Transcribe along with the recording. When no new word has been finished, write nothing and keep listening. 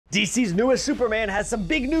DC's newest Superman has some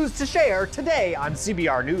big news to share today on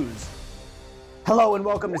CBR News. Hello and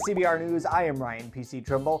welcome to CBR News. I am Ryan PC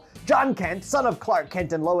Trimble. Jon Kent, son of Clark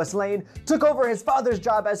Kent and Lois Lane, took over his father's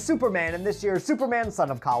job as Superman in this year's Superman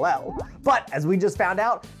Son of Kal-El. But as we just found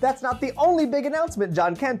out, that's not the only big announcement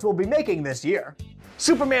Jon Kent will be making this year.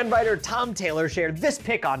 Superman writer Tom Taylor shared this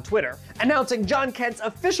pic on Twitter, announcing Jon Kent's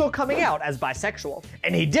official coming out as bisexual.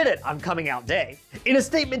 And he did it on Coming Out Day. In a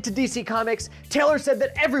statement to DC Comics, Taylor said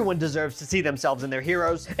that everyone deserves to see themselves in their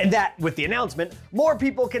heroes, and that, with the announcement, more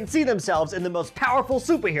people can see themselves in the most powerful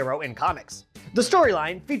superhero in comics. The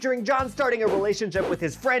storyline, featuring Jon starting a relationship with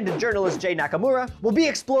his friend and journalist Jay Nakamura, will be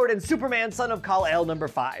explored in Superman Son of Kal-El number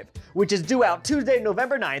 5, which is due out Tuesday,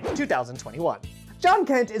 November 9th, 2021. Jon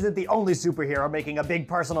Kent isn't the only superhero making a big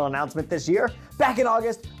personal announcement this year. Back in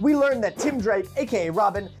August, we learned that Tim Drake, aka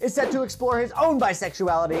Robin, is set to explore his own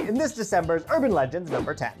bisexuality in this December's Urban Legends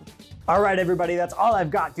number 10. Alright everybody, that's all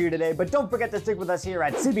I've got for you today, but don't forget to stick with us here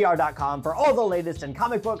at CBR.com for all the latest in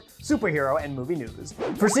comic book, superhero, and movie news.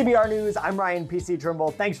 For CBR News, I'm Ryan PC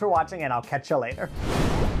Trimble. Thanks for watching, and I'll catch you later.